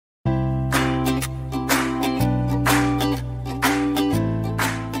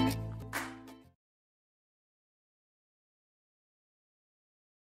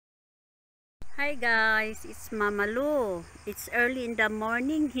Hi guys, it's Mama Lu. It's early in the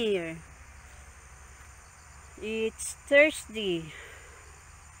morning here. It's Thursday.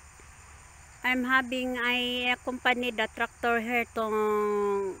 I accompany the tractor here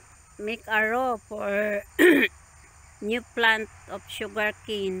to make a row for new plant of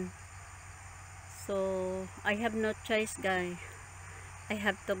sugarcane. So I have no choice, guys. I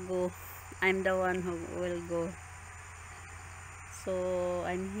have to go. I'm the one who will go. So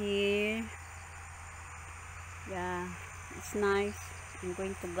I'm here. Yeah, it's nice. I'm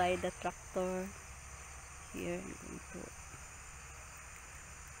going to guide the tractor here. I'm going to,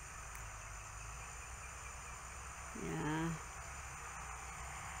 yeah,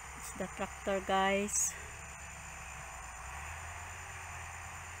 it's the tractor, guys.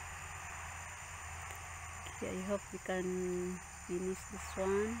 Okay, I hope we can finish this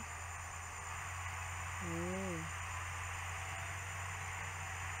one. Oh.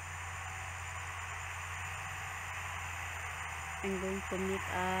 I'm going to make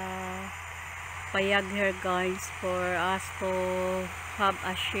a payag here, guys, for us to have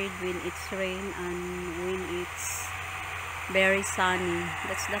a shade when it's rain and when it's very sunny.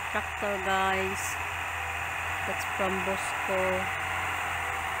 That's the tractor, guys. That's from Bosco.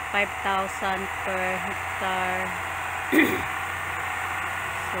 5,000 per hectare.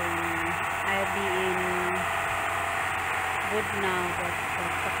 So I'll be in good now, but the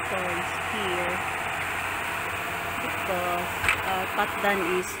tractor is here because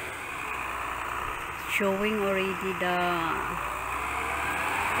Patdan is showing already the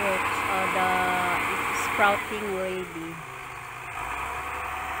fruits, it's sprouting already.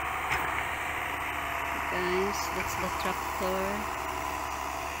 Guys, that's the tractor.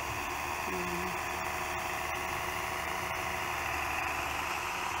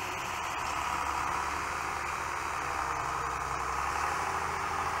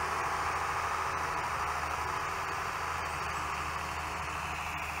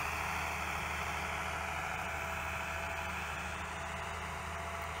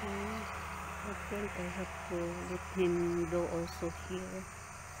 I think I have to let him go also here.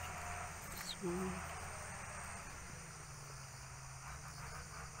 So,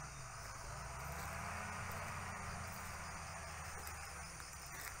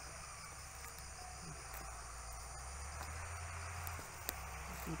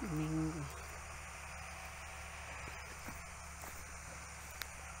 evening.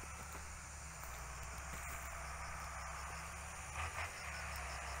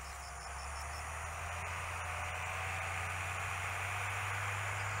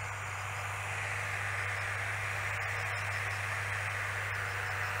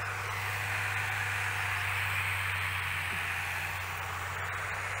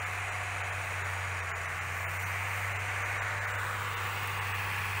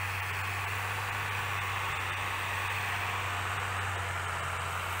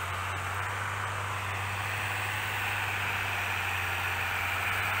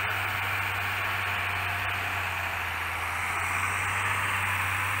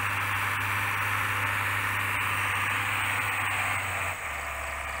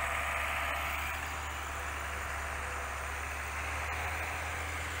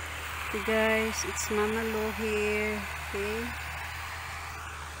 Okay guys, it's Mama Lu here. Okay,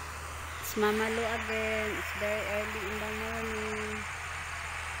 it's Mama Lu again. It's very early in the morning.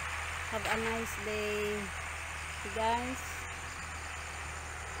 Have a nice day. Okay guys,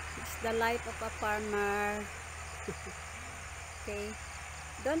 it's the life of a farmer. Okay,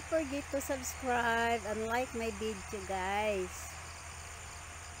 don't forget to subscribe and like my video, guys.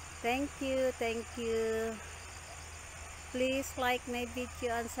 Thank you, thank you. Please like my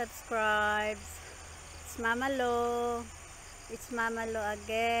video and subscribe. It's Mama Lu. It's Mama Lu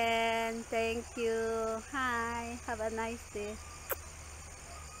again. Thank you. Hi. Have a nice day.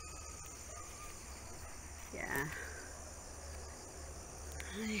 Yeah.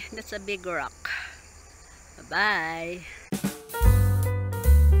 That's a big rock. Bye-bye.